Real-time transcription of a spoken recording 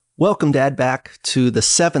Welcome, Dad, back to the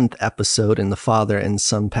 7th episode in the Father and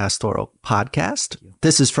Son Pastoral Podcast.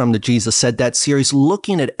 This is from the Jesus Said That series,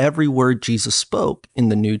 looking at every word Jesus spoke in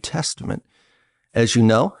the New Testament. As you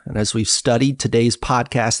know, and as we've studied, today's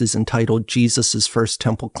podcast is entitled Jesus' First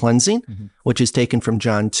Temple Cleansing, which is taken from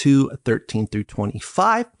John 2:13 through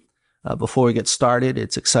 25. Before we get started,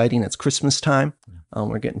 it's exciting. It's Christmas time.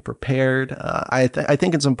 We're getting prepared. I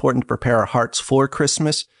think it's important to prepare our hearts for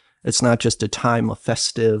Christmas. It's not just a time of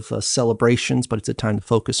festive celebrations, but it's a time to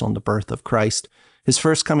focus on the birth of Christ, his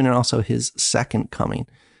first coming and also his second coming.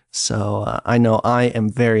 So I know I am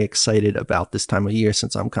very excited about this time of year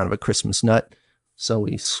since I'm kind of a Christmas nut. So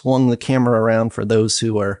we swung the camera around for those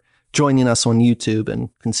who are joining us on YouTube and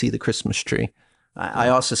can see the Christmas tree. I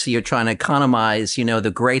also see you're trying to economize,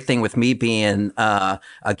 the great thing with me being a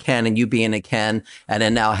Ken and you being a Ken, and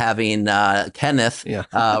then now having Kenneth,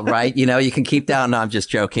 right? You can keep down, no, I'm just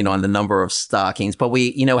joking, on the number of stockings. But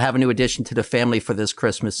we, have a new addition to the family for this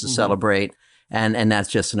Christmas to celebrate. And that's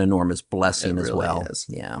just an enormous blessing as well. Is.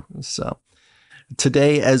 Yeah. So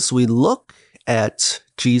today, as we look at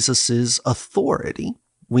Jesus's authority,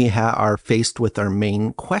 we are faced with our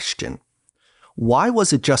main question. Why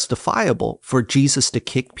was it justifiable for Jesus to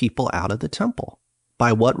kick people out of the temple?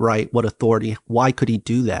 By what right, what authority? Why could he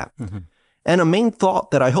do that? And a main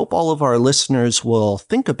thought that I hope all of our listeners will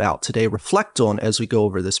think about today, reflect on as we go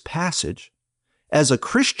over this passage. As a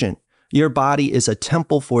Christian, your body is a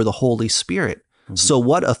temple for the Holy Spirit. So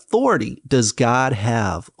what authority does God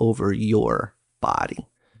have over your body?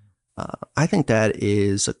 I think that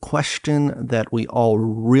is a question that we all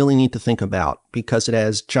really need to think about because it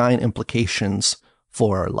has giant implications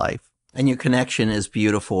for our life. And your connection is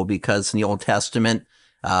beautiful because in the Old Testament,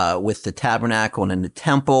 with the tabernacle and in the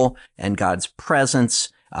temple and God's presence,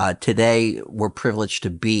 today we're privileged to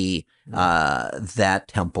be that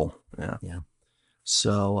temple. Yeah.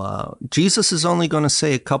 So Jesus is only going to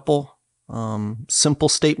say a couple simple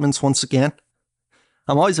statements once again.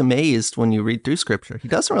 I'm always amazed when you read through Scripture. He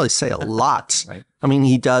doesn't really say a lot. Right. I mean,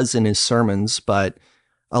 he does in his sermons, but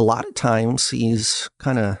a lot of times he's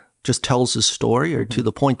kind of just tells his story or to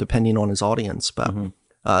the point, depending on his audience. But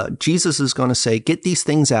Jesus is going to say, get these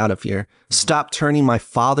things out of here. Stop turning my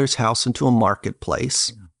Father's house into a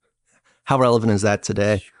marketplace. How relevant is that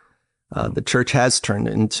today? The church has turned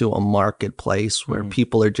into a marketplace where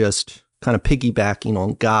people are just kind of piggybacking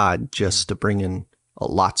on God just to bring in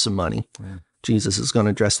lots of money. Jesus is going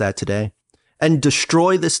to address that today. And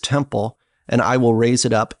destroy this temple, and I will raise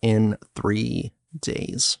it up in 3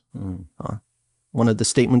 days. One of the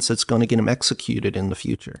statements that's going to get him executed in the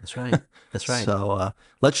future. That's right. That's right. So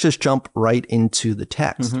let's just jump right into the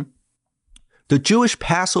text. The Jewish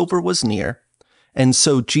Passover was near, and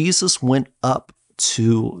so Jesus went up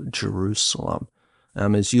to Jerusalem.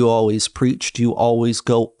 As you always preached, you always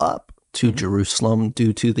go up to Jerusalem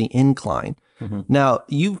due to the incline. Now,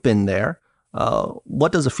 you've been there.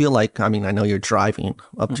 What does it feel like? I mean, I know you're driving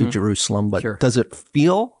up to Jerusalem, but does it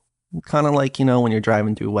feel kind of like, when you're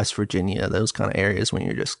driving through West Virginia, those kind of areas when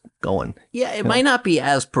you're just going? Yeah, it might not be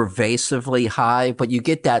as pervasively high, but you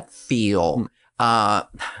get that feel.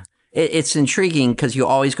 It's intriguing because you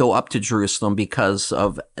always go up to Jerusalem because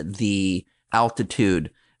of the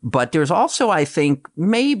altitude. But there's also, I think,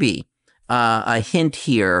 maybe a hint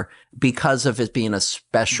here because of it being a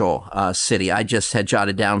special city. I just had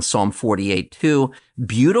jotted down Psalm 48:2.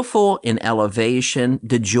 Beautiful in elevation,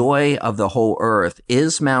 the joy of the whole earth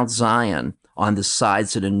is Mount Zion on the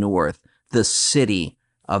sides of the north, the city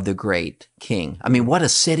of the great King. I mean, what a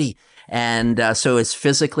city. And so it's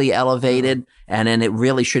physically elevated, and then it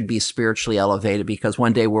really should be spiritually elevated because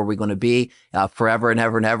one day where we're going to be forever and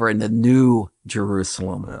ever and ever in the new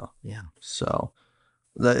Jerusalem. Yeah. So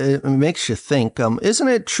it makes you think, isn't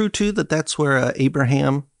it true, too, that that's where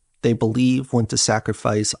Abraham, they believe, went to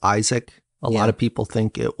sacrifice Isaac? A lot of people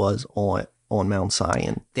think it was on Mount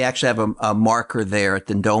Zion. They actually have a marker there at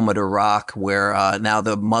the Dome of the Rock where now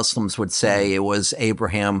the Muslims would say it was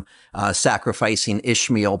Abraham sacrificing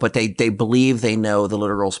Ishmael, but they believe they know the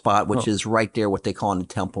literal spot, which is right there, what they call in the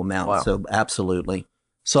Temple Mount. Wow. So absolutely.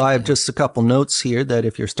 So I have just a couple notes here that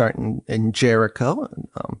if you're starting in Jericho,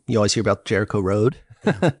 you always hear about Jericho Road,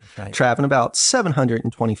 traveling about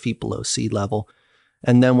 720 feet below sea level.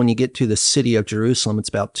 And then when you get to the city of Jerusalem, it's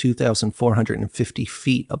about 2,450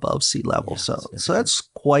 feet above sea level. So that's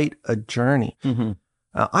quite a journey.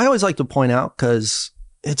 I always like to point out, because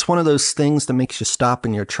it's one of those things that makes you stop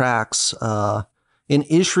in your tracks. In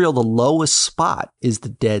Israel, the lowest spot is the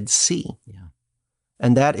Dead Sea.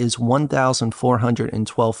 And that is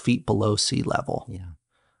 1,412 feet below sea level.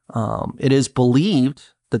 It is believed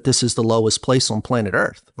that this is the lowest place on planet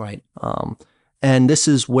Earth. And this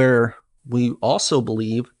is where we also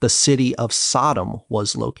believe the city of Sodom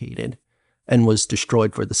was located and was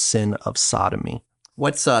destroyed for the sin of sodomy.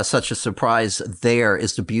 What's such a surprise there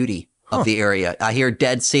is the beauty of the area. I hear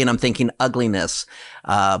Dead Sea and I'm thinking ugliness.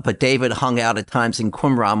 But David hung out at times in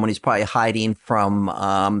Qumran when he's probably hiding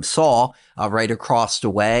from Saul right across the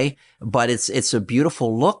way. But it's a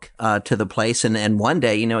beautiful look to the place. And one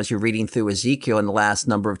day, as you're reading through Ezekiel in the last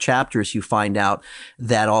number of chapters, you find out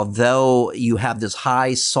that although you have this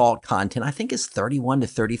high salt content, I think it's 31 to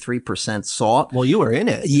 33% salt. Well, you were in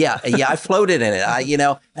it. Yeah, I floated in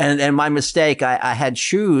it. And my mistake, I had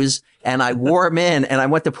shoes and I wore them in and I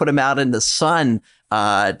went to put them out in the sun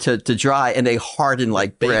to dry, and they hardened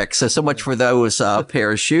like bricks. So much for those pair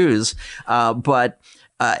of shoes. But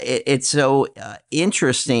it's so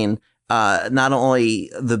interesting. Not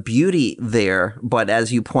only the beauty there, but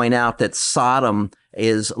as you point out that Sodom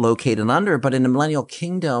is located under, but in the millennial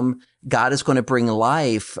kingdom, God is going to bring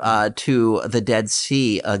life to the Dead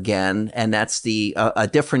Sea again, and that's a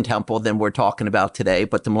different temple than we're talking about today,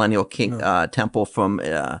 but the millennial temple from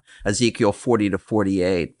Ezekiel 40 to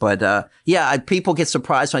 48. But people get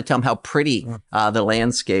surprised when I tell them how pretty the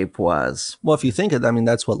landscape was. Well, if you think of it,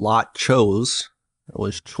 that's what Lot chose. It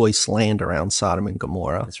was choice land around Sodom and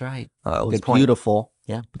Gomorrah. That's right. It was beautiful.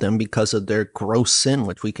 Yeah. But then because of their gross sin,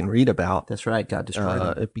 which we can read about. That's right. God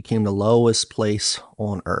destroyed it became the lowest place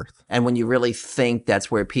on earth. And when you really think that's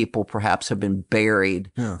where people perhaps have been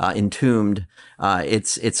buried, entombed,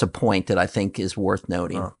 it's a point that I think is worth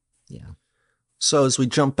noting. Yeah. So as we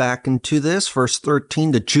jump back into this, verse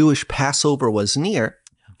 13, the Jewish Passover was near.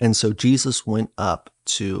 And so Jesus went up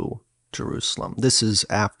to Jerusalem. This is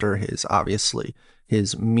after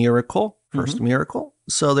his miracle, first miracle.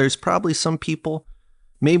 So there's probably some people,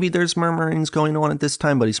 maybe there's murmurings going on at this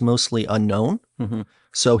time, but he's mostly unknown. Mm-hmm.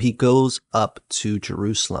 So he goes up to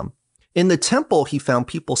Jerusalem. In the temple, he found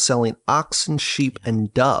people selling oxen, sheep,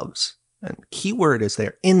 and doves. And key word is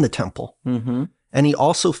there, in the temple. Mm-hmm. And he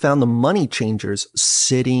also found the money changers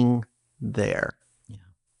sitting there.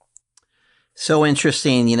 So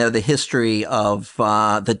interesting, the history of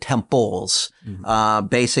the temples. Mm-hmm.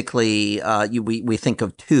 Basically, we think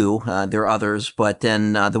of two. There are others, but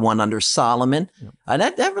then the one under Solomon.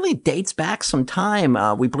 Yep. That really dates back some time.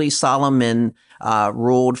 We believe Solomon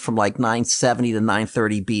ruled from like 970 to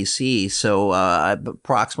 930 BC. So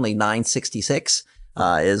approximately 966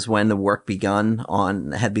 is when the work had begun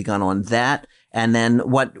on that. And then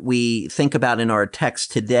what we think about in our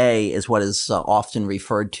text today is what is often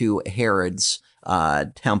referred to Herod's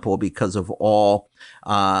temple, because of all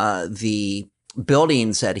the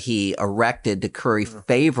buildings that he erected to curry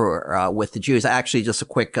favor with the Jews. Actually, just a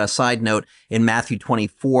quick side note, in Matthew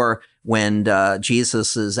 24, when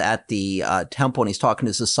Jesus is at the temple and he's talking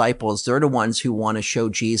to his disciples, they're the ones who want to show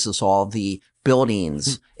Jesus all the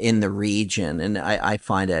buildings in the region. And I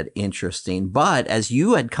find that interesting. But as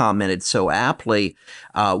you had commented so aptly,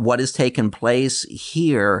 what has taken place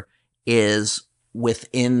here is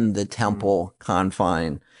within the temple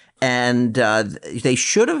confine. And they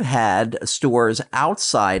should have had stores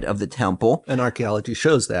outside of the temple. And archaeology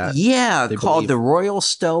shows that. Yeah, called the Royal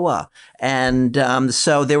Stoa. And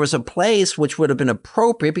so there was a place which would have been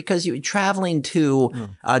appropriate, because you were traveling to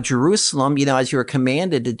Jerusalem, as you were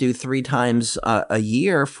commanded to do 3 times a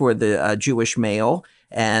year for the Jewish male.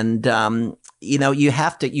 And, you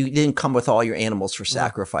didn't come with all your animals for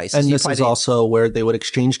sacrifice. And this is also where they would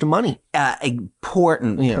exchange the money.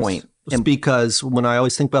 Important point. It's because when I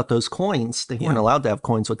always think about those coins, they weren't allowed to have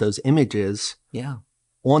coins with those images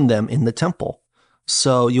on them in the temple.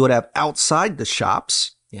 So you would have outside the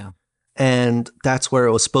shops. Yeah. And that's where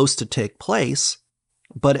it was supposed to take place.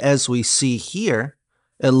 But as we see here,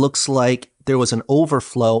 it looks like there was an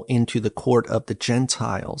overflow into the court of the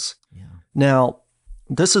Gentiles. Yeah. Now,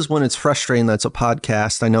 this is when it's frustrating that it's a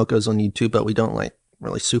podcast. I know it goes on YouTube, but we don't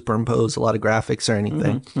really superimpose a lot of graphics or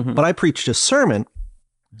anything. Mm-hmm, mm-hmm. But I preached a sermon,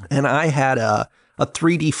 and I had a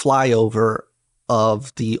 3D flyover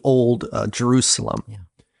of the old Jerusalem. Yeah.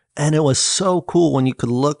 And it was so cool when you could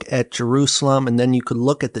look at Jerusalem, and then you could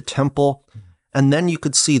look at the temple, and then you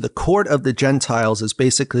could see the court of the Gentiles is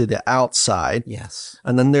basically the outside. Yes.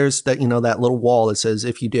 And then there's that, that little wall that says,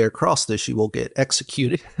 if you dare cross this, you will get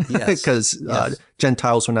executed. Yes. Because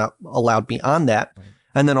Gentiles were not allowed beyond that. Right.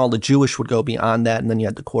 And then all the Jewish would go beyond that. And then you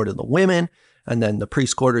had the court of the women, and then the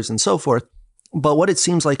priest quarters and so forth. But what it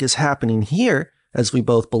seems like is happening here, as we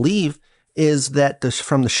both believe, is that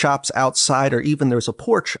from the shops outside, or even there's a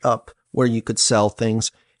porch up where you could sell things,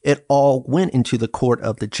 it all went into the court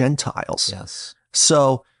of the Gentiles. Yes.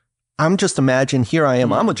 So I'm just imagine, here I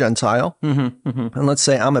am, I'm a Gentile, and let's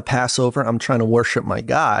say I'm a Passover, I'm trying to worship my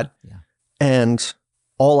God, And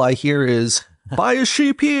all I hear is, buy a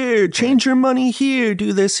sheep here, change your money here,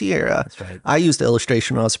 do this here. That's right. I used the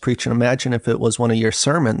illustration when I was preaching. Imagine if it was one of your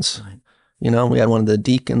sermons. Right. You know, we had one of the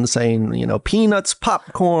deacons saying, you know, peanuts,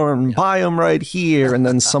 popcorn, buy them right here. And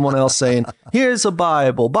then someone else saying, here's a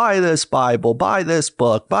Bible, buy this book,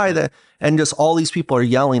 buy that. And just all these people are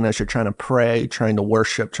yelling as you're trying to pray, trying to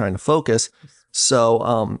worship, trying to focus.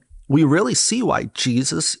 So we really see why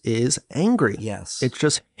Jesus is angry. Yes. It's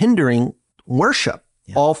just hindering worship,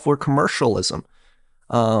 all for commercialism.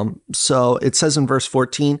 So it says in verse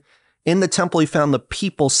 14, in the temple, he found the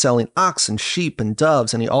people selling oxen, sheep, and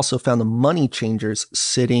doves, and he also found the money changers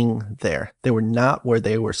sitting there. They were not where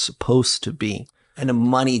they were supposed to be. And the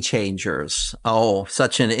money changers. Oh,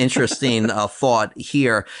 such an interesting thought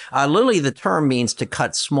here. Literally, the term means to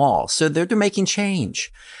cut small. So they're making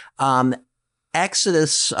change.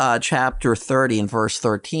 Exodus chapter 30 and verse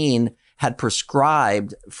 13 had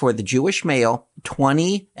prescribed for the Jewish male,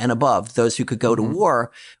 20 and above, those who could go to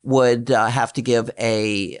war, would have to give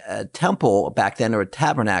a temple back then, or a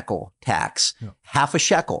tabernacle tax, half a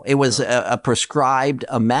shekel. It was a prescribed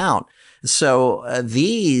amount. So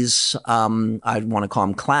these, I want to call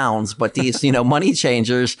them clowns, but these, money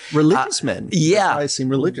changers. Religious men. Yeah. That's why I seem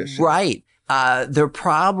religious. Right. They're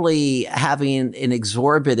probably having an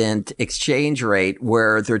exorbitant exchange rate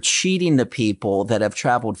where they're cheating the people that have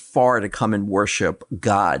traveled far to come and worship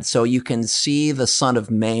God. So you can see the Son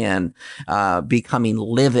of Man becoming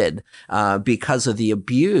livid because of the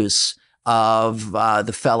abuse of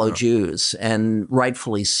the fellow Jews, and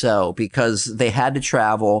rightfully so, because they had to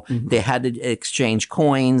travel, they had to exchange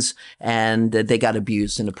coins, and they got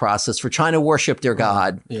abused in the process for trying to worship their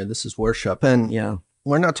God. Yeah, this is worship. And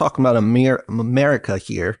we're not talking about America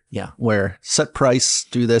here, where set price,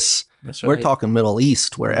 do this. That's We're right. talking Middle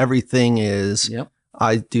East, where everything is,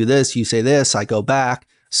 I do this, you say this, I go back.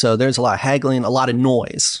 So there's a lot of haggling, a lot of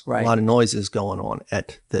noise. Right. A lot of noise is going on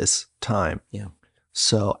at this time. Yeah.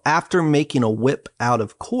 So after making a whip out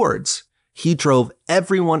of cords, he drove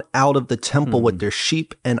everyone out of the temple with their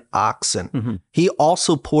sheep and oxen. He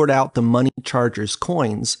also poured out the money chargers'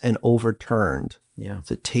 coins and overturned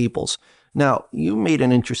the tables. Now, you made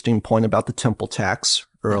an interesting point about the temple tax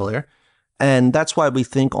earlier, and that's why we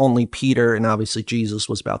think only Peter, and obviously Jesus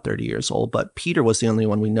was about 30 years old, but Peter was the only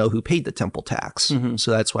one we know who paid the temple tax.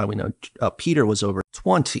 So that's why we know Peter was over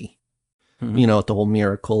 20. At the whole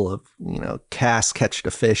miracle of, catch the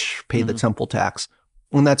fish, pay the temple tax.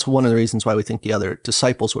 And that's one of the reasons why we think the other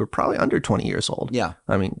disciples were probably under 20 years old. Yeah.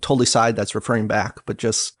 I mean, totally side, that's referring back, but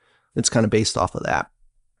just it's kind of based off of that.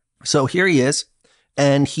 So here he is,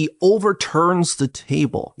 and he overturns the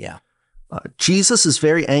table. Yeah. Jesus is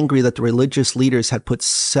very angry that the religious leaders had put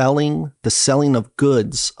the selling of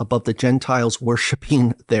goods above the Gentiles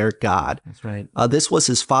worshiping their God. That's right. This was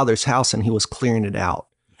his father's house, and he was clearing it out.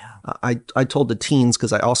 I told the teens,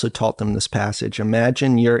 because I also taught them this passage,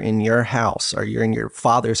 imagine you're in your house, or you're in your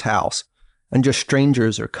father's house, and just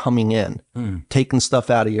strangers are coming in, taking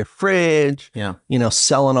stuff out of your fridge,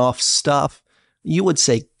 selling off stuff. You would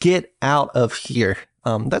say, get out of here.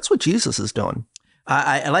 That's what Jesus is doing.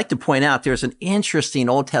 I like to point out there's an interesting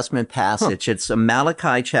Old Testament passage. It's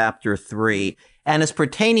Malachi chapter 3, and it's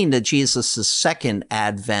pertaining to Jesus' second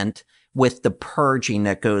advent, with the purging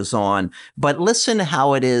that goes on. But listen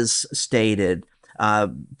how it is stated.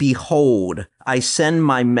 Behold, I send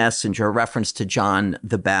my messenger, a reference to John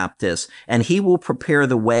the Baptist, and he will prepare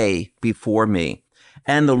the way before me.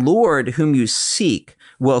 And the Lord whom you seek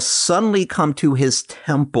will suddenly come to his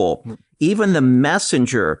temple, even the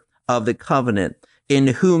messenger of the covenant in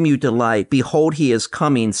whom you delight. Behold, he is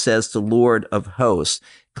coming, says the Lord of hosts.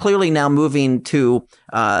 Clearly now moving to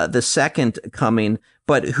the second coming.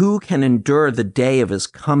 But who can endure the day of his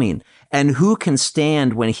coming? And who can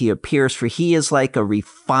stand when he appears? For he is like a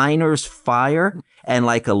refiner's fire and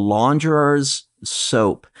like a launderer's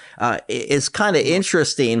soap. It's kind of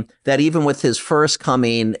interesting that even with his first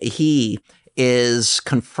coming, he is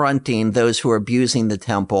confronting those who are abusing the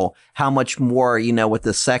temple. How much more, with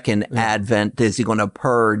the second advent, is he going to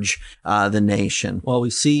purge the nation? Well, we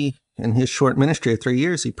see in his short ministry of 3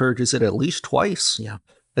 years, he purges it at least twice. Yeah.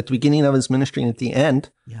 At the beginning of his ministry and at the end.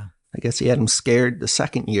 Yeah. I guess he had him scared the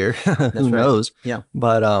second year. Who right. knows? Yeah.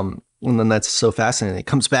 But, and then that's so fascinating. He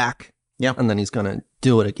comes back. Yeah. And then he's going to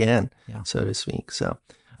do it again, so to speak. So,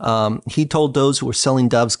 he told those who were selling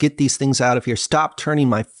doves, get these things out of here. Stop turning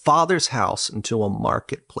my father's house into a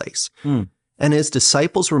marketplace. And his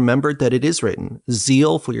disciples remembered that it is written,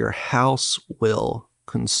 zeal for your house will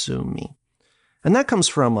consume me. And that comes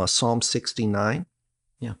from Psalm 69.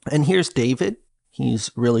 Yeah. And here's David.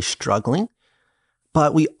 He's really struggling,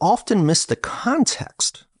 but we often miss the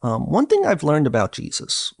context One thing I've learned about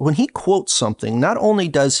Jesus, when he quotes something, not only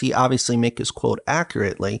does he obviously make his quote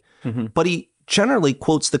accurately, but he generally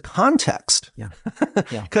quotes the context. Yeah.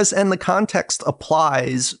 And the context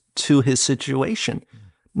applies to his situation.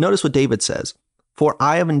 Notice what David says, "For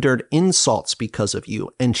I have endured insults because of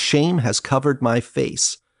you, and shame has covered my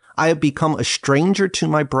face. I have become a stranger to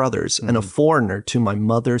my brothers and a foreigner to my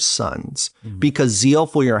mother's sons, because zeal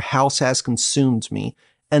for your house has consumed me,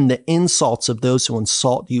 and the insults of those who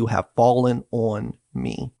insult you have fallen on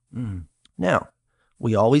me." Now,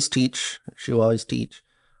 we always teach, you always teach,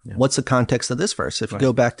 what's the context of this verse? If you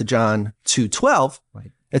go back to John 2:12,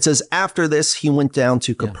 it says, "After this, he went down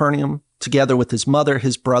to Capernaum together with his mother,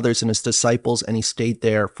 his brothers, and his disciples, and he stayed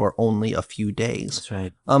there for only a few days." That's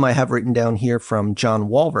right. I have written down here from John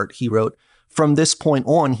Walvert. He wrote, "From this point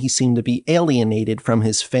on, he seemed to be alienated from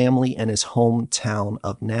his family and his hometown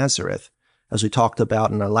of Nazareth." As we talked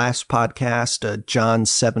about in our last podcast, John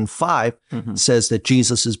 7:5 says that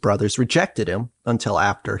Jesus' brothers rejected him until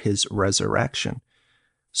after his resurrection.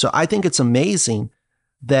 So I think it's amazing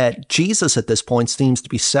that Jesus at this point seems to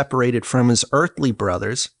be separated from his earthly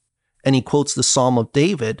brothers. And he quotes the Psalm of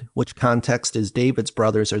David, which context is David's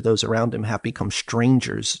brothers or those around him have become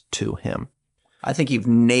strangers to him. I think you've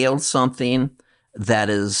nailed something that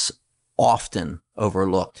is often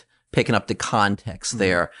overlooked, picking up the context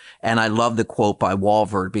there. And I love the quote by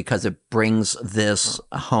Walvard because it brings this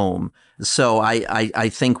home. So I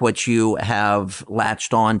think what you have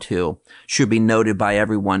latched onto should be noted by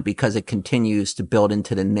everyone because it continues to build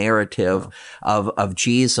into the narrative of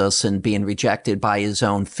Jesus and being rejected by his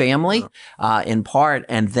own family, in part,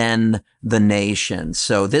 and then the nation.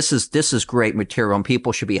 So this is great material, and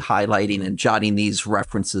people should be highlighting and jotting these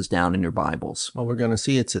references down in your Bibles. Well, we're going to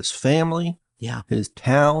see it's his family, Yeah. his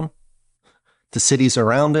town, the cities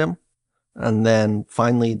around him, and then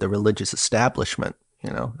finally the religious establishment,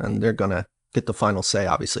 and they're going to get the final say,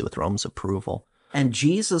 obviously, with Rome's approval. And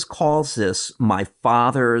Jesus calls this my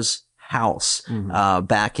Father's house,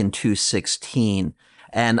 back in 2:16.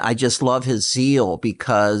 And I just love his zeal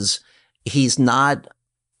because he's not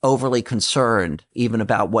overly concerned even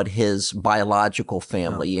about what his biological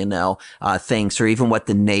family, thinks, or even what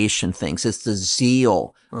the nation thinks. It's the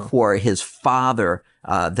zeal for his Father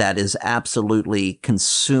that is absolutely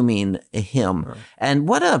consuming him. And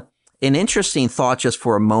what an interesting thought just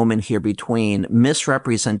for a moment here between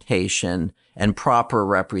misrepresentation and proper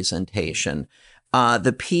representation.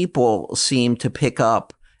 The people seem to pick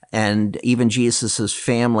up, and even Jesus's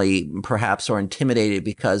family perhaps are intimidated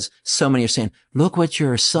because so many are saying, look what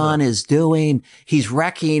your son is doing. He's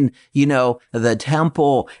wrecking, the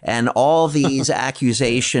temple, and all these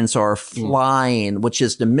accusations are flying, which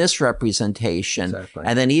is the misrepresentation. Exactly.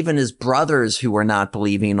 And then even his brothers who are not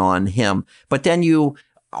believing on him. But then you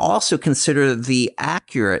also consider the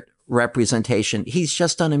accurate representation. He's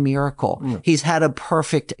just done a miracle. He's had a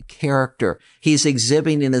perfect character. He's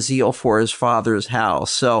exhibiting a zeal for his Father's house.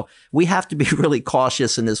 So we have to be really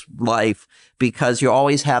cautious in this life because you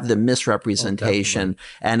always have the misrepresentation,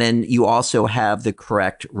 and then you also have the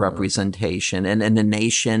correct representation, and the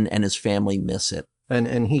nation and his family miss it.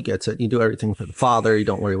 And he gets it. You do everything for the Father. You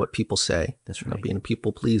don't worry what people say. That's right. Being a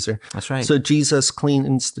people pleaser. That's right. So Jesus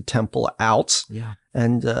cleans the temple out. Yeah.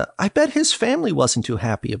 And I bet his family wasn't too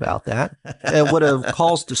happy about that. It would have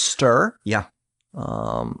caused a stir. Yeah.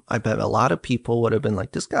 I bet a lot of people would have been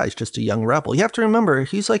like, this guy's just a young rebel. You have to remember,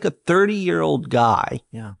 he's like a 30-year-old guy.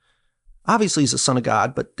 Yeah. Obviously, he's a son of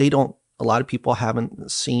God, but a lot of people haven't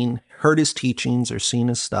heard his teachings or seen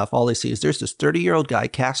his stuff. All they see is there's this 30-year-old guy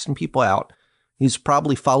casting people out. He's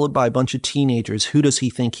probably followed by a bunch of teenagers. Who does he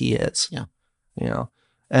think he is? Yeah.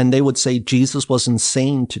 And they would say Jesus was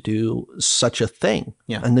insane to do such a thing.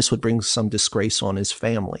 Yeah. And this would bring some disgrace on his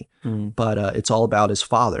family. But it's all about his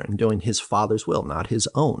Father and doing his Father's will, not his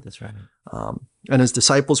own. That's right. And his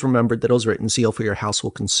disciples remembered that it was written, zeal for your house will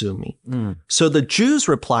consume me. So the Jews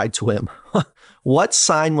replied to him, what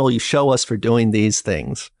sign will you show us for doing these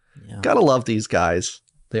things? Yeah. Gotta love these guys.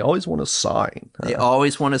 They always want a sign. They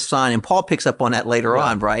always want a sign. And Paul picks up on that later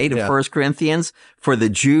on, right? In 1 Corinthians, for the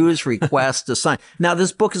Jews request a sign. Now,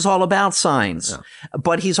 this book is all about signs,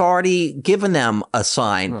 but he's already given them a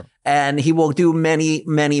sign. And he will do many,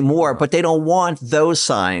 many more, but they don't want those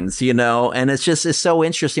signs, and it's so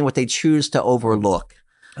interesting what they choose to overlook.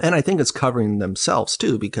 And I think it's covering themselves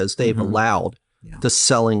too, because they've allowed the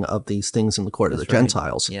selling of these things in the court of the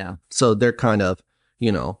Gentiles. Yeah. So they're kind of,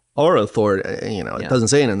 our authority, it doesn't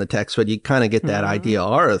say it in the text, but you kind of get that idea.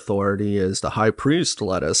 Our authority is the high priest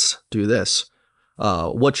let us do this.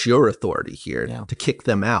 What's your authority here to kick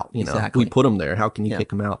them out? Exactly. We put them there. How can you kick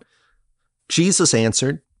them out? Jesus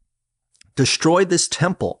answered, destroy this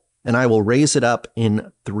temple, and I will raise it up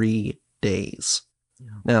in 3 days. Yeah.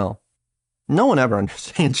 Now, no one ever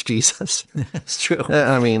understands Jesus. It's true.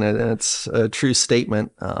 I mean, it's a true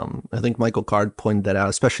statement. I think Michael Card pointed that out,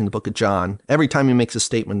 especially in the book of John. Every time he makes a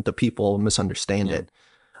statement, the people misunderstand it.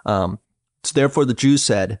 So therefore, the Jews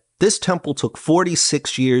said, this temple took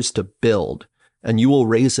 46 years to build, and you will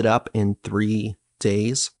raise it up in 3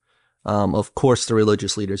 days. Of course, the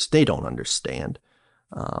religious leaders, they don't understand.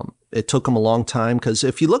 It took them a long time because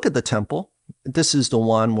if you look at the temple, this is the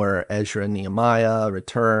one where Ezra and Nehemiah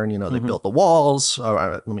return. They built the walls.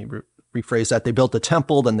 Let me rephrase that. They built the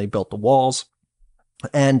temple, then they built the walls.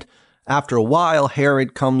 And after a while,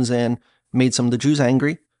 Herod comes in, made some of the Jews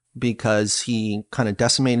angry because he kind of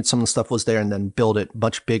decimated some of the stuff was there and then built it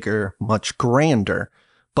much bigger, much grander.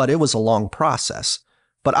 But it was a long process.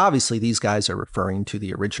 But obviously, these guys are referring to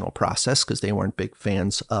the original process because they weren't big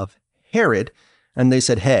fans of Herod. And they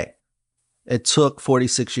said, hey, it took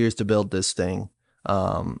 46 years to build this thing.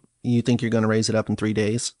 You think you're going to raise it up in 3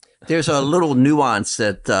 days? There's a little nuance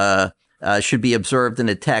that should be observed in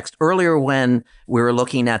the text. Earlier, when we were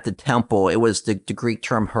looking at the temple, it was the Greek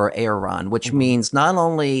term Heron, which means not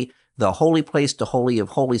only the holy place, the Holy of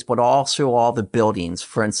Holies, but also all the buildings,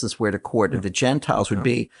 for instance, where the court of the Gentiles would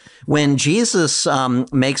be. When Jesus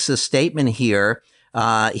makes a statement here,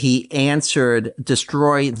 he answered,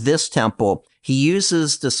 destroy this temple. He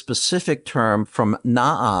uses the specific term from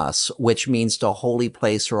naos, which means the holy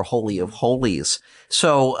place or holy of holies.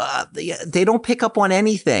 So they don't pick up on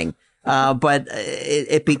anything, but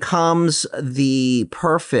it becomes the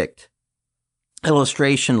perfect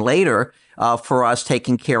illustration later for us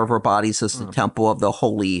taking care of our bodies as the temple of the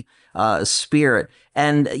Holy Spirit.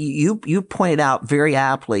 And you pointed out very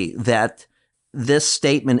aptly that this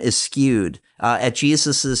statement is skewed. At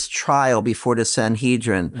Jesus's trial before the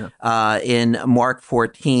Sanhedrin, in Mark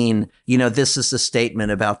 14, this is the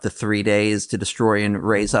statement about the 3 days to destroy and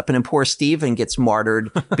raise up. And then poor Stephen gets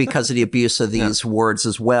martyred because of the abuse of these words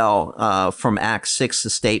as well, from Acts 6, the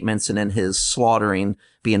statements, and then his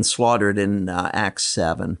being slaughtered in Acts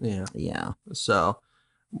 7. Yeah. So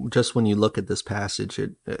just when you look at this passage,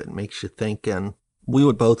 it makes you think, and we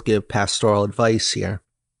would both give pastoral advice here.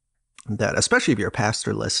 That, especially if you're a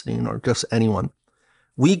pastor listening or just anyone,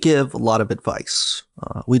 we give a lot of advice.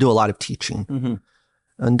 We do a lot of teaching. Mm-hmm.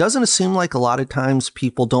 And doesn't it seem like a lot of times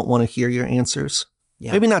people don't want to hear your answers?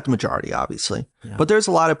 Yeah. Maybe not the majority, obviously. Yeah. But there's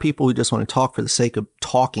a lot of people who just want to talk for the sake of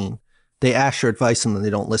talking. They ask your advice and then they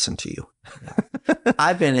don't listen to you.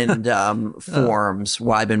 I've been in forums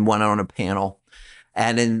where I've been one on a panel.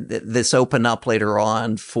 And then this opened up later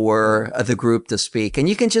on for the group to speak. And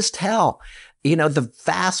you can just tell. The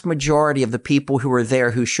vast majority of the people who were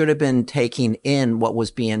there who should have been taking in what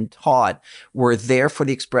was being taught were there for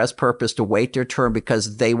the express purpose to wait their turn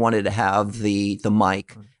because they wanted to have the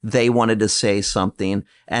mic. They wanted to say something.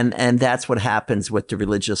 And that's what happens with the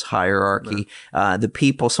religious hierarchy. The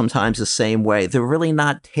people sometimes the same way. They're really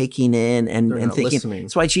not taking in and thinking. Listening.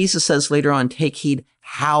 That's why Jesus says later on, take heed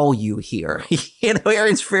how you hear.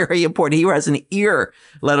 It's very important. He who has an ear,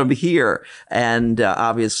 let him hear. And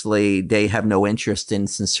obviously, they have no interest in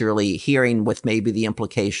sincerely hearing with maybe the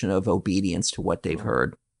implication of obedience to what they've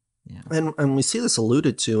heard. Yeah. And we see this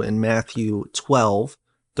alluded to in Matthew 12,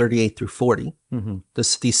 38 through 40. Mm-hmm.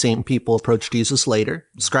 These same people approached Jesus later.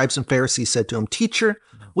 Yeah. Scribes and Pharisees said to him, Teacher,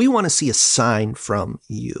 we want to see a sign from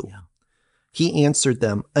you. Yeah. He answered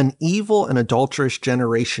them, an evil and adulterous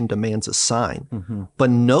generation demands a sign, but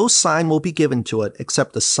no sign will be given to it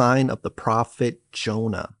except the sign of the prophet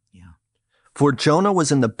Jonah. Yeah. For Jonah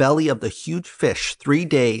was in the belly of the huge fish 3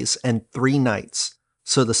 days and 3 nights.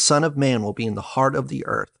 So the Son of Man will be in the heart of the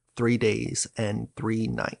earth 3 days and 3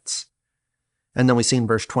 nights. And then we see in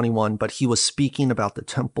verse 21, but he was speaking about the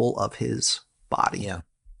temple of his body. Yeah.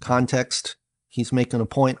 Context. He's making a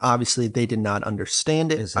point. Obviously, they did not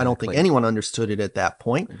understand it. Exactly. I don't think anyone understood it at that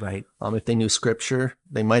point. Right. If they knew scripture,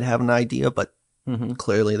 they might have an idea, but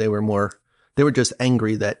clearly they were just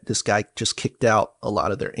angry that this guy just kicked out a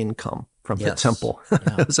lot of their income from the temple.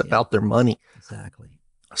 It was about their money. Exactly.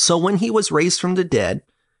 So when he was raised from the dead,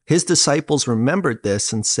 his disciples remembered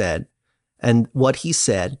this and said, and what he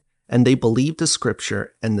said, and they believed the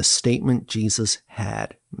scripture and the statement Jesus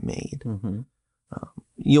had made. Mm-hmm.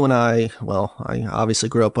 You and I obviously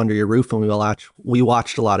grew up under your roof, and we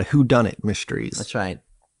watched a lot of whodunit mysteries. That's right.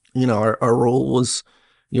 Our rule was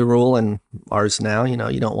your rule and ours now.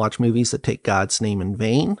 You don't watch movies that take God's name in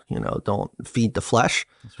vain. Don't feed the flesh.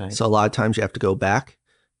 That's right. So a lot of times you have to go back.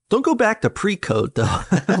 Don't go back to pre-code, though.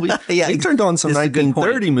 we turned on some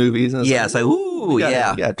 1930 movies. And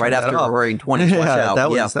right after Roaring 20 out.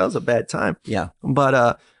 That was a bad time. Yeah.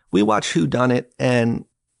 But we watch Whodunit, and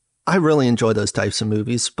I really enjoy those types of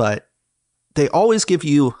movies, but they always give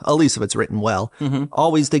you, at least if it's written well,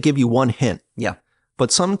 always they give you one hint. Yeah.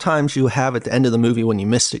 But sometimes you have at the end of the movie when you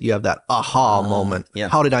missed it, you have that aha moment. Yeah.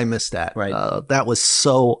 How did I miss that? Right. That was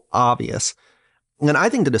so obvious. And I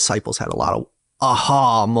think the disciples had a lot of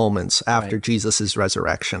aha moments after Jesus'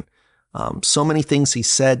 resurrection. So many things he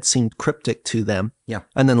said seemed cryptic to them. Yeah.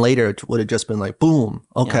 And then later it would have just been like, boom,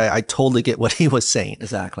 okay, I totally get what he was saying.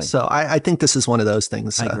 Exactly. So I think this is one of those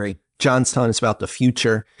things. I agree. John's telling us about the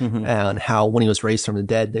future and how when he was raised from the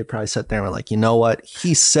dead, they probably sat there and were like, you know what?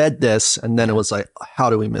 He said this. And then it was like, how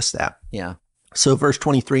do we miss that? Yeah. So verse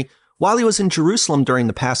 23, while he was in Jerusalem during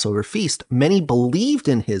the Passover feast, many believed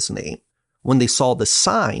in his name when they saw the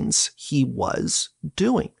signs he was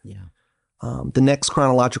doing. Yeah. The next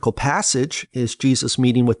chronological passage is Jesus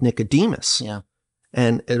meeting with Nicodemus. Yeah.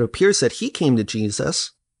 And it appears that he came to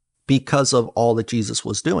Jesus because of all that Jesus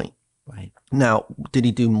was doing. Right. Now, did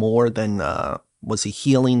he do more than, was he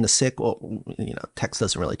healing the sick? Well, text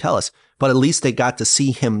doesn't really tell us, but at least they got to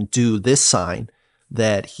see him do this sign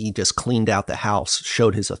that he just cleaned out the house,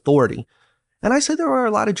 showed his authority. And I said there were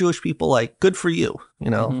a lot of Jewish people like, good for you.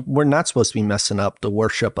 We're not supposed to be messing up the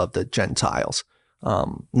worship of the Gentiles.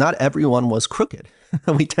 Not everyone was crooked.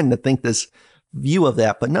 We tend to think this view of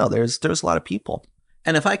that, but no, there's a lot of people.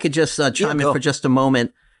 And if I could just chime in for just a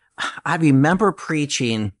moment, I remember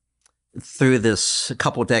preaching through this a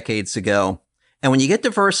couple decades ago. And when you get to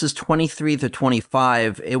verses 23 to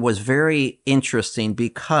 25, it was very interesting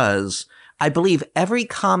because I believe every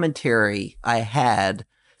commentary I had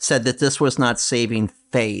said that this was not saving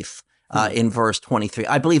faith in verse 23.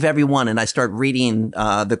 I believe everyone, and I start reading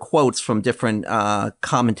the quotes from different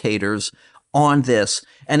commentators on this.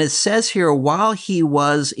 And it says here, while he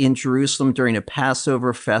was in Jerusalem during a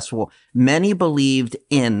Passover festival, many believed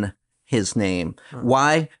in his name.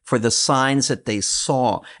 Why? For the signs that they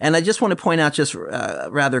saw. And I just want to point out just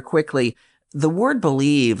rather quickly, the word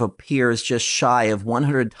believe appears just shy of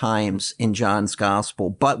 100 times in John's gospel.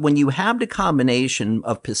 But when you have the combination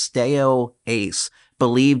of pisteo eis,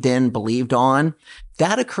 believed in, believed on,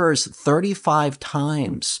 that occurs 35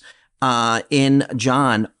 times in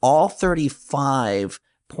John. All 35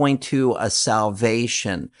 point to a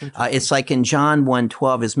salvation. It's like in John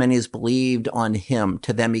 1:12, as many as believed on him,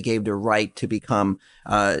 to them he gave the right to become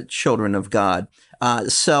children of God.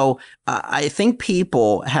 So I think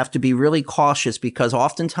people have to be really cautious because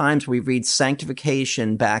oftentimes we read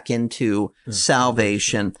sanctification back into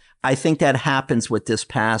salvation. I think that happens with this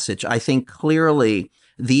passage. I think clearly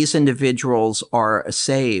these individuals are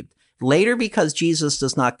saved. Later, because Jesus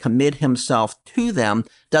does not commit himself to them,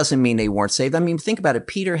 doesn't mean they weren't saved. I mean, think about it.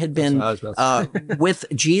 Peter had been with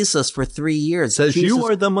Jesus for 3 years. It says, Jesus, you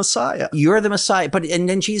are the Messiah. You're the Messiah. And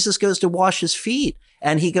then Jesus goes to wash his feet.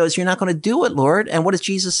 And he goes, you're not going to do it, Lord. And what does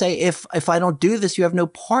Jesus say? If I don't do this, you have no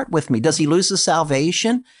part with me. Does he lose his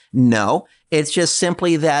salvation? No. It's just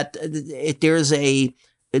simply that there's a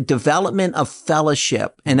development of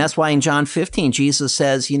fellowship. And that's why in John 15, Jesus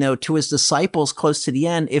says, to his disciples close to the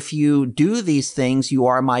end, if you do these things, you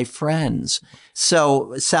are my friends.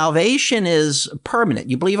 So salvation is permanent.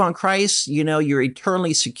 You believe on Christ, you're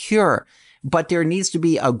eternally secure, but there needs to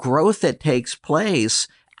be a growth that takes place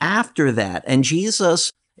after that. And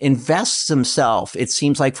Jesus invests himself, it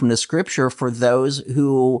seems like from the scripture, for those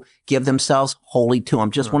who give themselves wholly to him.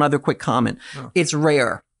 Just one other quick comment. It's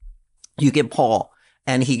rare. You get Paul,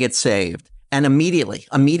 and he gets saved. And immediately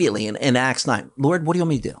in Acts 9, Lord, what do you want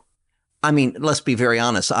me to do? I mean, let's be very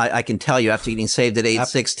honest. I can tell you after getting saved at age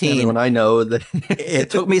 16. When I know that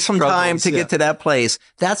it took me some time to get to that place.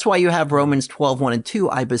 That's why you have Romans 12:1 and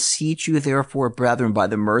 2. I beseech you, therefore, brethren, by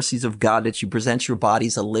the mercies of God, that you present your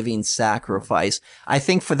bodies a living sacrifice. I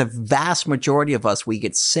think for the vast majority of us, we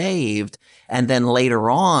get saved. And then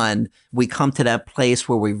later on, we come to that place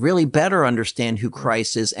where we really better understand who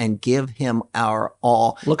Christ is and give him our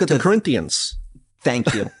all. Look at the Corinthians.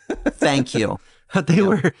 Thank you. Thank you. They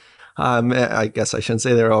were... I guess I shouldn't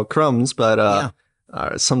say they're all crumbs, but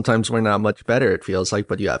sometimes we're not much better, it feels like.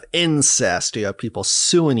 But you have incest, you have people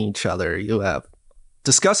suing each other, you have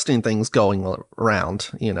disgusting things going around,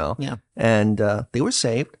 Yeah. And they were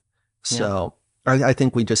saved. So I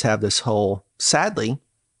think we just have this whole, sadly,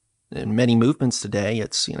 in many movements today,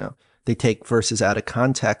 it's, they take verses out of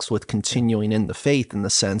context with continuing in the faith in the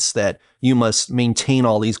sense that you must maintain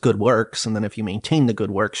all these good works. And then if you maintain the good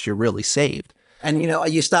works, you're really saved. And,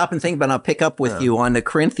 you stop and think about it. I'll pick up with you on the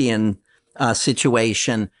Corinthian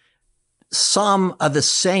situation. Some of the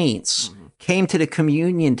saints came to the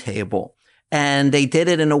communion table and they did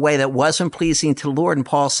it in a way that wasn't pleasing to the Lord. And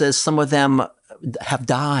Paul says some of them have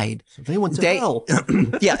died. They went to hell.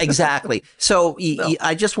 Yeah, exactly. So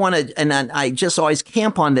I just want to, and I just always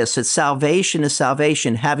camp on this, that salvation is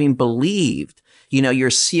salvation, having believed. You're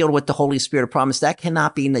sealed with the Holy Spirit of promise. That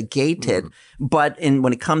cannot be negated. But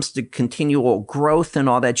when it comes to continual growth and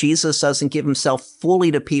all that, Jesus doesn't give himself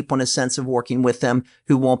fully to people in a sense of working with them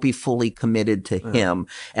who won't be fully committed to him.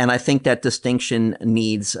 And I think that distinction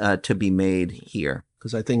needs to be made here.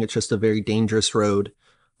 Because I think it's just a very dangerous road.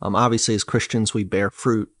 Obviously, as Christians, we bear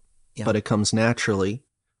fruit, but it comes naturally.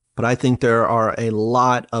 But I think there are a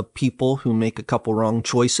lot of people who make a couple wrong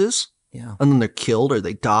choices. Yeah. And then they're killed or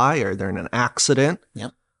they die or they're in an accident.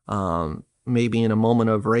 Yep. Maybe in a moment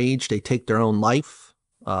of rage, they take their own life,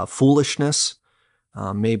 foolishness.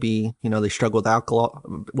 Maybe, they struggle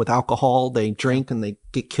with alcohol, they drink and they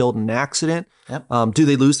get killed in an accident. Yep. Do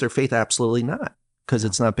they lose their faith? Absolutely not, because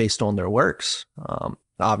it's not based on their works.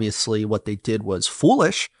 Obviously, what they did was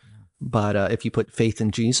foolish, but if you put faith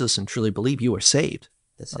in Jesus and truly believe, you are saved.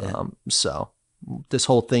 That's it. So this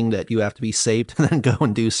whole thing that you have to be saved and then go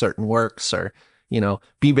and do certain works or,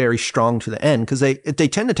 be very strong to the end, because they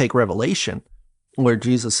tend to take Revelation where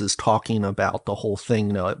Jesus is talking about the whole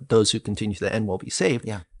thing, those who continue to the end will be saved.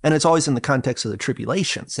 Yeah. And it's always in the context of the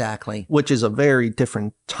tribulation. Exactly. Which is a very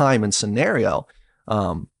different time and scenario.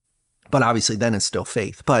 But obviously then it's still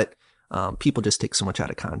faith. But people just take so much out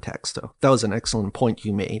of context. So that was an excellent point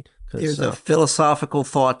you made. There's a philosophical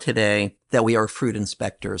thought today that we are fruit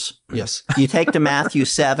inspectors. Yes. You take to Matthew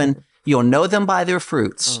 7, you'll know them by their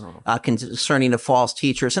fruits concerning the false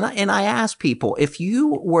teachers. And I ask people, if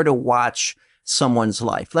you were to watch someone's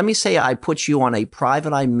life, let me say I put you on a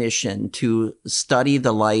private eye mission to study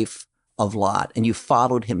the life of Lot and you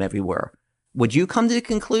followed him everywhere. Would you come to the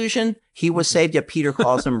conclusion he was saved, yet Peter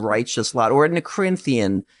calls him righteous Lot? Or in the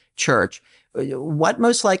Corinthian church, what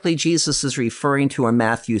most likely Jesus is referring to in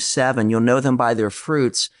Matthew 7, you'll know them by their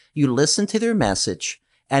fruits. You listen to their message,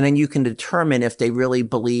 and then you can determine if they really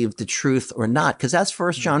believe the truth or not. Because that's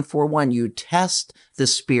 1 John 4:1. You test the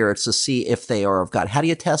spirits to see if they are of God. How do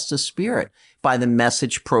you test a spirit? By the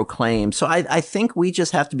message proclaimed. So I think we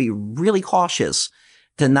just have to be really cautious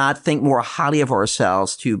to not think more highly of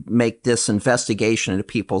ourselves, to make this investigation into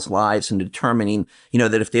people's lives and determining,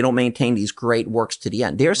 that if they don't maintain these great works to the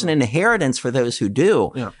end, there's an inheritance for those who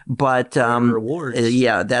do. Yeah. But rewards.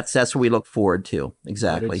 That's what we look forward to.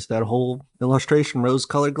 Exactly. It's that whole illustration,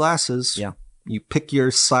 rose-colored glasses. Yeah. You pick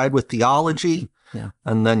your side with theology. Yeah.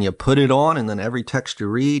 And then you put it on, and then every text you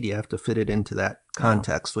read, you have to fit it into that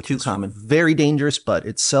context, which is common. Very dangerous, but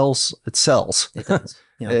it sells. It sells. It does.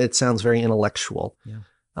 Yeah. It sounds very intellectual.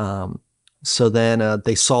 Yeah. So then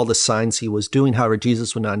they saw the signs he was doing. However,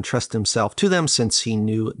 Jesus would not entrust himself to them since he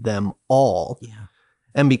knew them all. Yeah.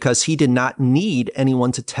 And because he did not need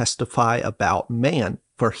anyone to testify about man,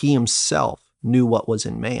 for he himself knew what was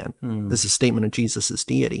in man. This is a statement of Jesus'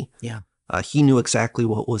 deity. Yeah. He knew exactly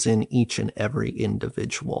what was in each and every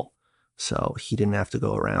individual. So he didn't have to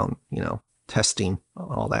go around, testing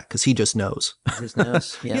all that, because he just knows. He just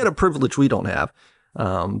knows. Yeah. He had a privilege we don't have.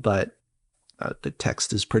 But the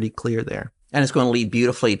text is pretty clear there. And it's going to lead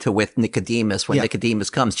beautifully to with Nicodemus. When Nicodemus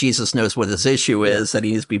comes, Jesus knows what his issue is, that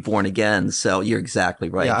he needs to be born again. So you're exactly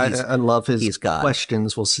right. Yeah, I love his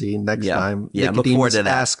questions. We'll see next time. Yeah, look forward to that.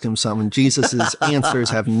 Asked him something. Jesus' answers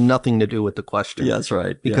have nothing to do with the question. Yeah, that's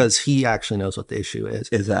right. Because he actually knows what the issue is.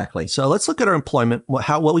 Exactly. So let's look at our employment,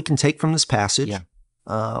 what we can take from this passage,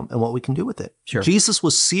 and what we can do with it. Sure. Jesus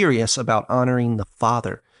was serious about honoring the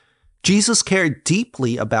Father. Jesus cared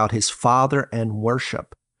deeply about his Father and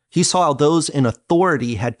worship. He saw how those in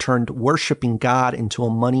authority had turned worshiping God into a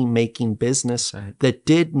money-making business that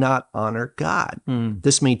did not honor God.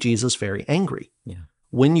 This made Jesus very angry. Yeah.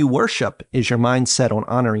 When you worship, is your mind set on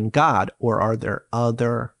honoring God, or are there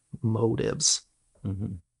other motives?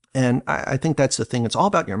 Mm-hmm. And I think that's the thing. It's all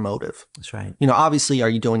about your motive. That's right. Obviously, are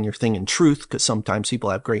you doing your thing in truth? Because sometimes people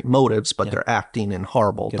have great motives, but they're acting in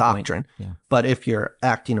horrible doctrine. Yeah. But if you're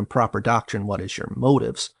acting in proper doctrine, what is your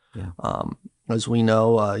motives? Yeah. As we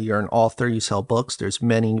know, you're an author, you sell books. There's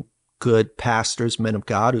many good pastors, men of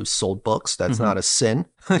God who sold books. That's not a sin.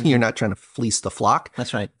 You're not trying to fleece the flock.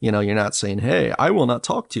 That's right. You're not saying, hey, I will not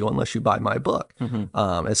talk to you unless you buy my book.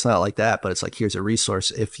 It's not like that, but it's like, here's a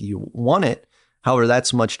resource if you want it. However,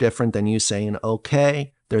 that's much different than you saying,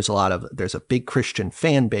 okay, there's a big Christian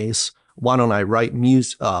fan base. Why don't I write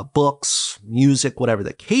books, music, whatever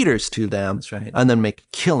that caters to them, That's right. and then make a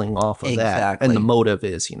killing off of that. And the motive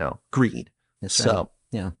is, greed. That's so right.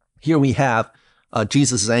 Yeah. Here we have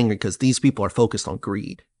Jesus is angry because these people are focused on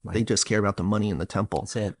greed. Right. They just care about the money in the temple.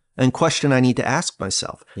 That's it. And question I need to ask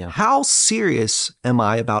myself, Yeah. how serious am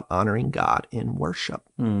I about honoring God in worship?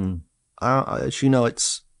 as you know,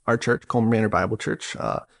 it's our church, Coleman Manor Bible Church.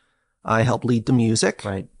 I help lead the music.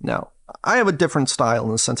 Right. Now, I have a different style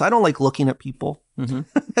in the sense I don't like looking at people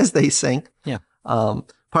as they sing. Yeah.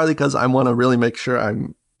 Partly because I want to really make sure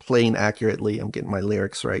I'm playing accurately, I'm getting my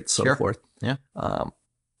lyrics right, so forth. Yeah.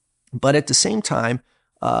 But at the same time,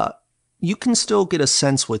 you can still get a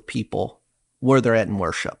sense with people where they're at in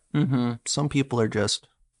worship. Some people are just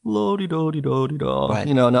lo-di-do-di-do-di-do, Right.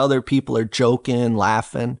 and other people are joking,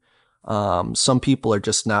 laughing. Some people are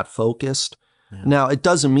just not focused. Yeah. Now, it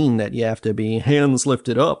doesn't mean that you have to be hands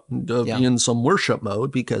lifted up, be in some worship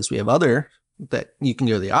mode, because we have other that you can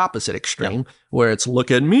go the opposite extreme where it's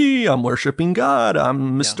look at me, I'm worshiping God,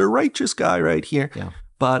 I'm Mr. Righteous guy right here. Yeah.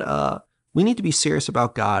 But we need to be serious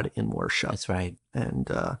about God in worship. That's right. And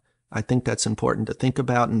I think that's important to think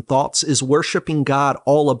about. And thoughts, is worshiping God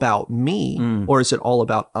all about me, or is it all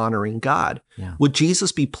about honoring God? Yeah. Would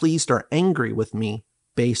Jesus be pleased or angry with me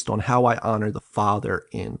based on how I honor the Father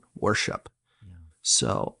in worship? Yeah.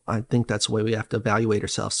 So I think that's the way we have to evaluate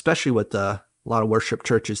ourselves, especially with a lot of worship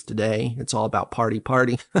churches today. It's all about party.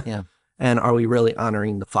 Yeah. And are we really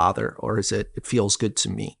honoring the Father, or is it feels good to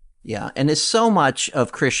me? Yeah. And it's so much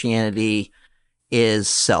of Christianity is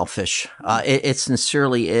selfish. It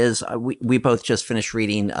sincerely is. We both just finished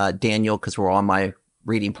reading Daniel because we're on my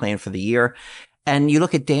reading plan for the year. And you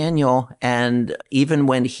look at Daniel, and even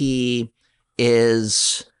when he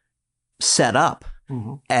is set up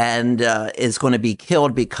and is going to be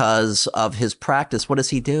killed because of his practice, what does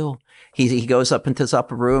he do? He goes up into his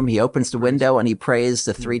upper room, he opens the window, and he prays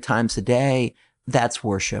the 3 times a day. That's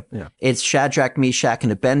worship. Yeah. It's Shadrach, Meshach,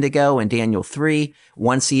 and Abednego in Daniel 3.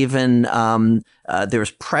 Once even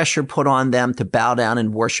there's pressure put on them to bow down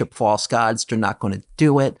and worship false gods, they're not going to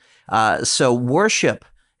do it. So worship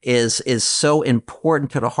is so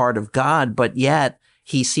important to the heart of God, but yet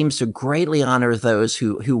he seems to greatly honor those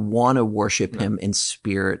who want to worship him in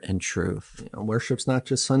spirit and truth. Worship's not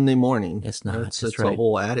just Sunday morning. It's not. It's a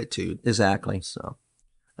whole attitude. Exactly. So.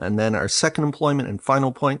 And then our second employment and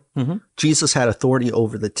final point, Jesus had authority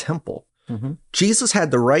over the temple. Jesus had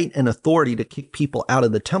the right and authority to kick people out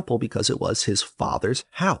of the temple because it was his Father's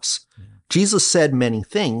house. Jesus said many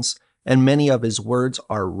things, and many of his words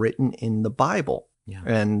are written in the Bible.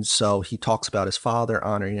 And so he talks about his Father,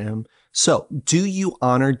 honoring him. So do you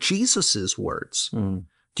honor Jesus's words?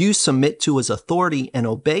 Do you submit to his authority and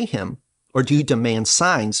obey him? Or do you demand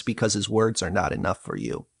signs because his words are not enough for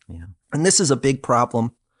you? And this is a big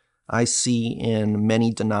problem I see in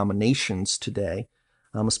many denominations today,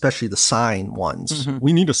 especially the sign ones.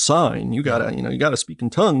 We need a sign. You gotta speak in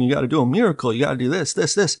tongue. You gotta do a miracle. You gotta do this.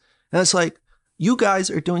 And it's like, you guys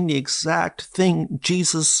are doing the exact thing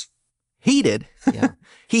Jesus hated.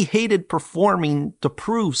 He hated performing to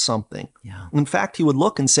prove something. In fact, he would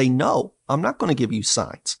look and say, no, I'm not going to give you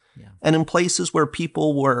signs. And in places where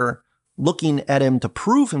people were looking at him to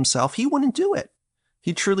prove himself, he wouldn't do it.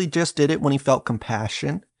 He truly just did it when he felt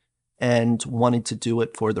compassion and wanted to do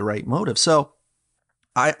it for the right motive. So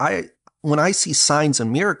when I see signs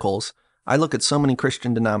and miracles, I look at so many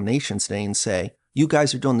Christian denominations today and say, you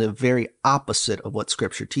guys are doing the very opposite of what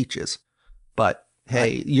Scripture teaches. But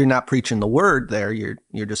hey, you're not preaching the word there.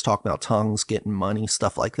 You're just talking about tongues, getting money,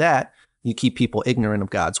 stuff like that. You keep people ignorant of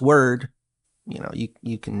God's word.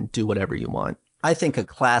 You can do whatever you want. I think a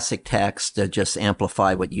classic text to just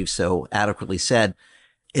amplify what you so adequately said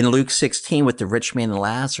in Luke 16 with the rich man and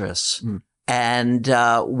Lazarus. And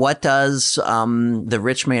what does the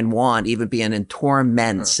rich man want, even being in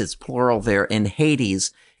torments, it's plural there, in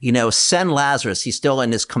Hades? Send Lazarus. He's still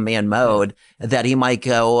in his command mode that he might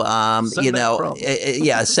go,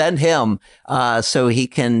 send him so he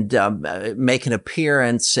can make an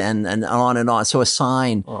appearance and on and on. So a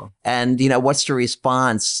sign. And, what's the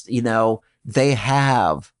response? They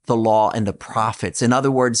have the law and the prophets. In other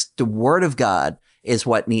words, the word of God is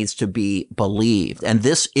what needs to be believed. And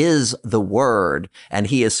this is the word, and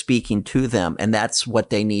he is speaking to them. And that's what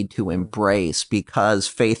they need to embrace, because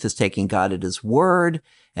faith is taking God at his word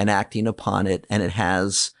and acting upon it. And it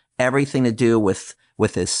has everything to do with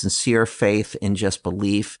a sincere faith in just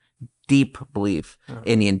belief, deep belief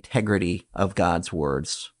in the integrity of God's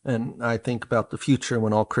words. And I think about the future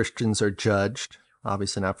when all Christians are judged,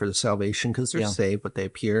 obviously not for the salvation because they're saved, but they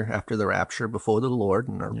appear after the rapture before the Lord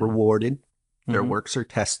and are rewarded. Their works are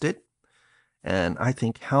tested. And I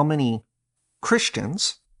think how many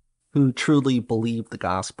Christians who truly believe the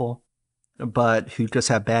gospel, but who just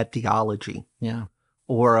have bad theology.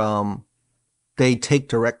 Or they take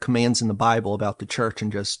direct commands in the Bible about the church and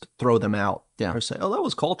just throw them out. Or say, oh, that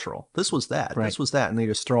was cultural. This was that. This was that. And they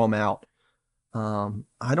just throw them out.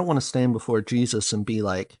 I don't want to stand before Jesus and be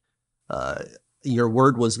like, your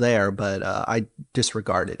word was there, but I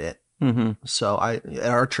disregarded it. Mm-hmm. So at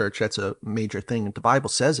our church, that's a major thing. The Bible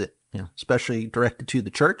says it, Yeah. especially directed to the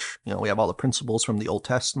church. We have all the principles from the Old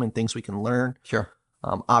Testament, things we can learn. Sure.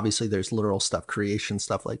 Obviously, there's literal stuff, creation,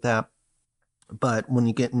 stuff like that. But when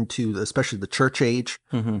you get into, especially the church age,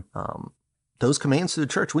 those commands to the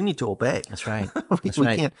church, we need to obey. That's right. we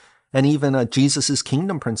can't. And even Jesus's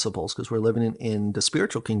kingdom principles, because we're living in the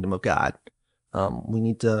spiritual kingdom of God. We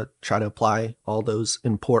need to try to apply all those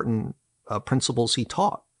important principles he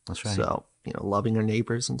taught. That's right. So, loving our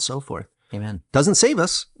neighbors and so forth. Amen. Doesn't save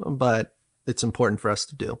us, but it's important for us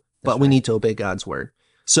to do. But we need to obey God's word.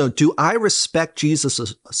 So do I respect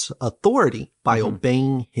Jesus' authority by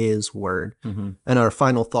obeying his word? And our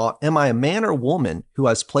final thought, am I a man or woman who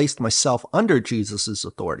has placed myself under Jesus'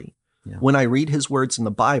 authority? Yeah. When I read his words in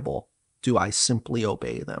the Bible, do I simply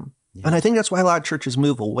obey them? Yeah. And I think that's why a lot of churches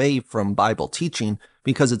move away from Bible teaching,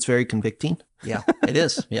 because it's very convicting. Yeah, it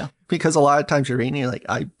is. Yeah. Because a lot of times you're reading, you're like,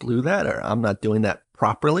 I blew that, or I'm not doing that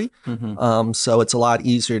properly. So it's a lot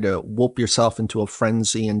easier to whoop yourself into a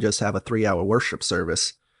frenzy and just have a 3-hour worship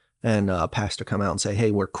service and a pastor come out and say,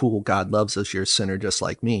 hey, we're cool. God loves us. You're a sinner just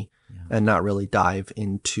like me. And not really dive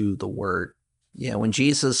into the word. Yeah. When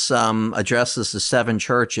Jesus addresses the 7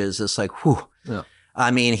 churches, it's like, whew. Yeah. I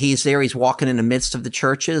mean, he's there. He's walking in the midst of the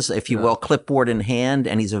churches, if you will, clipboard in hand,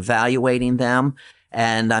 and he's evaluating them.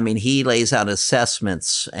 And I mean, he lays out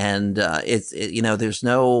assessments, and there's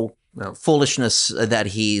no foolishness that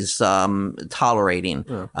he's tolerating.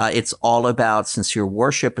 It's all about sincere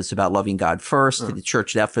worship. It's about loving God first. The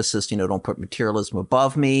church at Ephesus, don't put materialism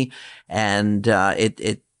above me. And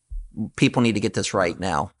people need to get this right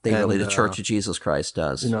now. The Church of Jesus Christ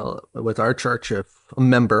does. With our church, if a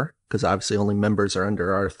member, because obviously only members are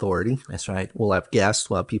under our authority. That's right. We'll have guests,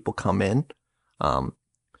 we'll have people come in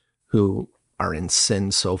who are in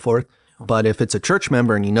sin, so forth. But if it's a church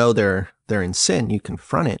member and they're in sin, you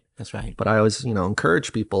confront it. That's right. But I always,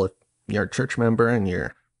 encourage people, if you're a church member and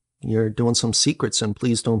you're doing some secret sin,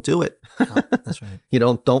 please don't do it. That's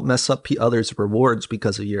right. Don't mess up others' rewards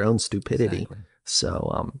because of your own stupidity. Exactly.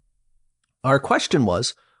 So our question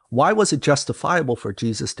was, why was it justifiable for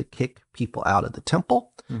Jesus to kick people out of the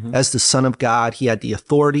temple? As the Son of God, he had the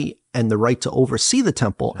authority and the right to oversee the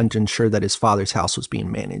temple and to ensure that his Father's house was being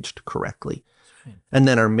managed correctly. And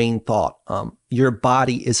then our main thought, your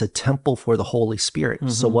body is a temple for the Holy Spirit.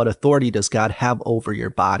 So what authority does God have over your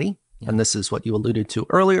body? And this is what you alluded to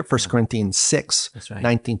earlier, 1 Corinthians 6,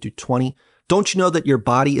 19 through 20. Don't you know that your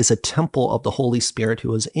body is a temple of the Holy Spirit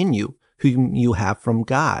who is in you, whom you have from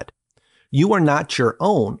God? You are not your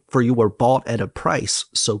own, for you were bought at a price.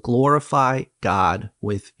 So glorify God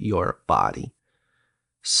with your body.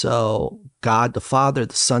 So God, the Father,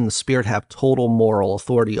 the Son, the Spirit have total moral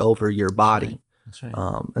authority over your body. That's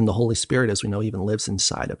right. And the Holy Spirit, as we know, even lives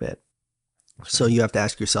inside of it. So you have to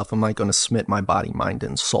ask yourself, am I going to submit my body, mind,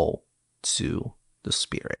 and soul to the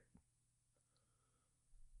Spirit?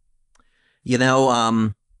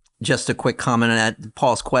 Just a quick comment on that.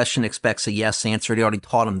 Paul's question expects a yes answer. He already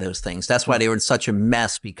taught him those things. That's why they were in such a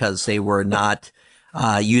mess, because they were not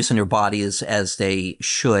using their bodies as they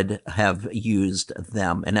should have used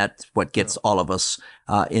them. And that's what gets all of us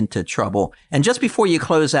into trouble. And just before you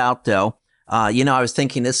close out, though, I was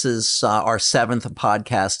thinking this is our 7th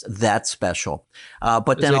podcast. That's special.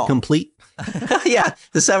 But is it complete? Yeah,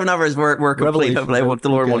 the 7 numbers were complete. Hopefully, the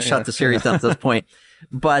Lord won't shut the series down at this point.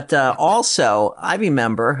 But also, I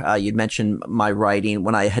remember you'd mentioned my writing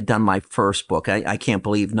when I had done my first book. I can't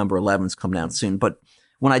believe number 11's coming out soon. But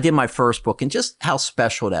when I did my first book, and just how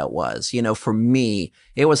special that was, for me,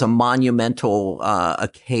 it was a monumental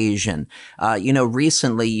occasion.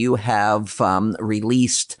 Recently you have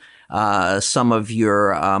released some of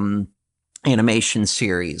your animation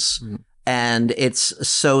series. And it's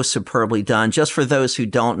so superbly done. Just for those who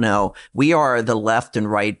don't know, we are the left and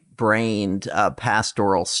right brained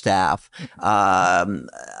pastoral staff.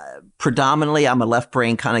 Predominantly, I'm a left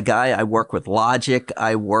brain kind of guy. I work with logic.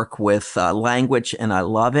 I work with language, and I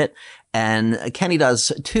love it. And Kenny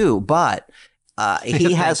does too, but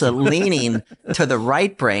he has a leaning to the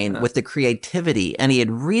right brain with the creativity. And he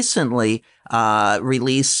had recently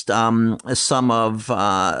released some of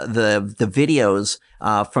the videos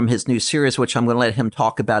from his new series, which I'm going to let him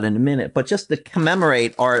talk about in a minute. But just to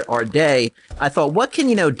commemorate our day, I thought, what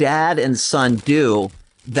can, dad and son do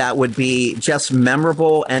that would be just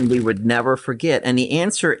memorable and we would never forget? And the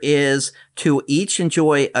answer is to each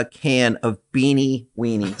enjoy a can of Beanie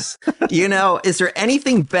Weenies. Is there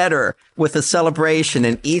anything better with a celebration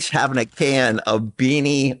and each having a can of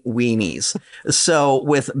Beanie Weenies? So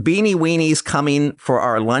with Beanie Weenies coming for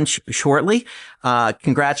our lunch shortly,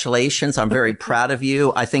 congratulations. I'm very proud of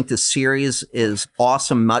you. I think the series is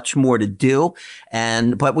awesome, much more to do.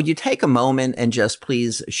 But would you take a moment and just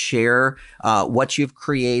please share what you've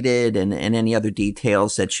created and any other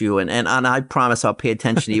details that you, and I promise I'll pay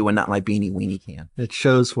attention to you and not my Beanie Weenie can. It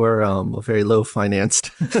shows we're very low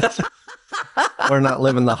financed. We're not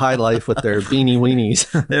living the high life with their Beanie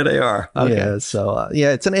Weenies. There they are. Okay. Yeah. So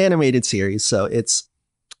it's an animated series. So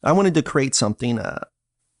I wanted to create something.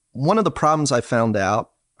 One of the problems I found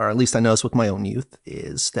out, or at least I noticed with my own youth,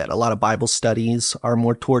 is that a lot of Bible studies are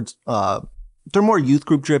more towards, they're more youth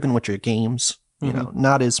group driven, which are games,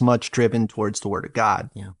 not as much driven towards the Word of God.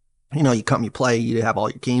 Yeah. You come, you play, you have all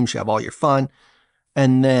your games, you have all your fun,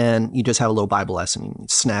 and then you just have a little Bible lesson, you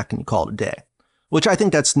snack, and you call it a day, which I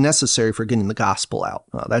think that's necessary for getting the gospel out.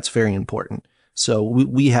 That's very important. So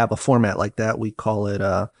we have a format like that. We call it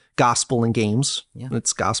Gospel and Games. Yeah.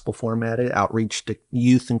 It's gospel formatted, outreach to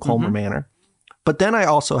youth in Colmer Manor. But then I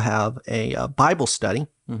also have a Bible study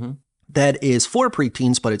that is for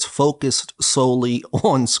preteens, but it's focused solely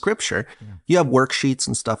on Scripture. Yeah. You have worksheets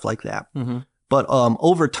and stuff like that. But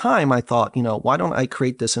over time, I thought, why don't I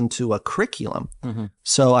create this into a curriculum?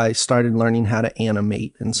 So I started learning how to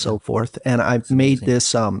animate and so forth. And I've made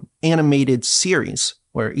this animated series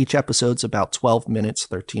where each episode's about 12 minutes,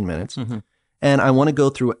 13 minutes. And I want to go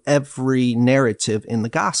through every narrative in the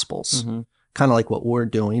Gospels, kind of like what we're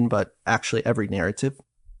doing, but actually every narrative,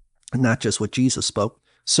 not just what Jesus spoke.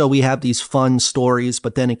 So we have these fun stories,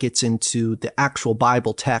 but then it gets into the actual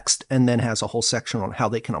Bible text and then has a whole section on how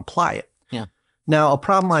they can apply it. Yeah. Now, a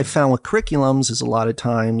problem I found with curriculums is a lot of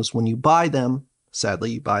times when you buy them,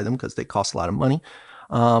 sadly you buy them because they cost a lot of money,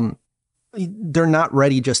 they're not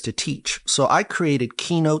ready just to teach. So I created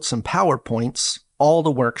keynotes and PowerPoints, all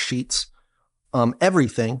the worksheets,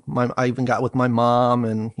 everything. I even got with my mom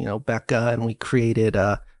and, Becca, and we created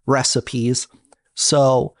recipes.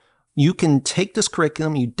 So you can take this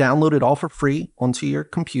curriculum, you download it all for free onto your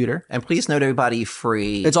computer. And please note, everybody,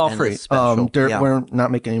 free. It's all free. We're not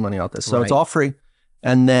making any money off this. So It's all free.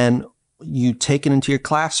 And then you take it into your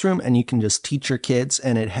classroom and you can just teach your kids.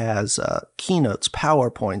 And it has keynotes,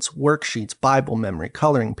 PowerPoints, worksheets, Bible memory,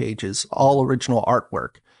 coloring pages, all original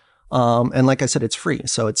artwork. And like I said, it's free.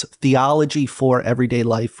 So it's Theology for Everyday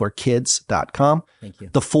Life for Kids.com. Thank you.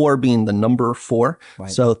 The 4 being the number 4. Right.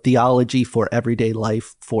 So Theology for Everyday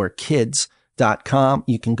Life for Kids.com.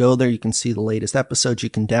 You can go there. You can see the latest episodes. You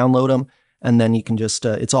can download them. And then you can just,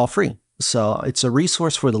 it's all free. So it's a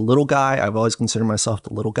resource for the little guy. I've always considered myself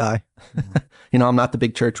the little guy. I'm not the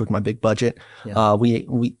big church with my big budget. Yeah.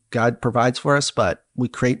 God provides for us, but we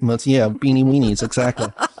create Beanie Weenies, exactly.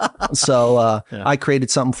 So I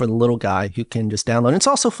created something for the little guy who can just download. And it's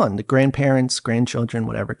also fun. The grandparents, grandchildren,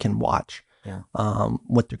 whatever, can watch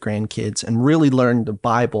with their grandkids and really learn the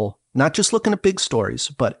Bible, not just looking at big stories,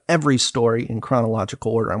 but every story in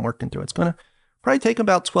chronological order I'm working through. It's going to probably take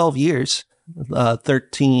about 12 years.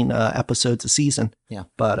 13 episodes a season. Yeah.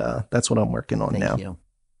 But that's what I'm working on now. Thank you.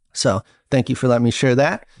 So thank you for letting me share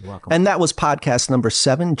that. You're welcome. And that was podcast number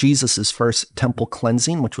 7, Jesus' First Temple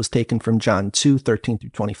Cleansing, which was taken from John 2:13 through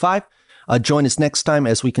 25. Join us next time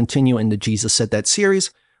as we continue in the Jesus Said That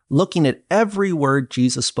series, looking at every word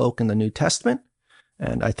Jesus spoke in the New Testament.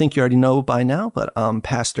 And I think you already know by now, but I'm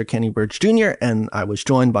Pastor Kenny Burge Jr., and I was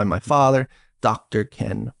joined by my father, Dr.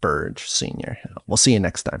 Ken Burge Sr. We'll see you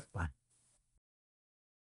next time. Bye.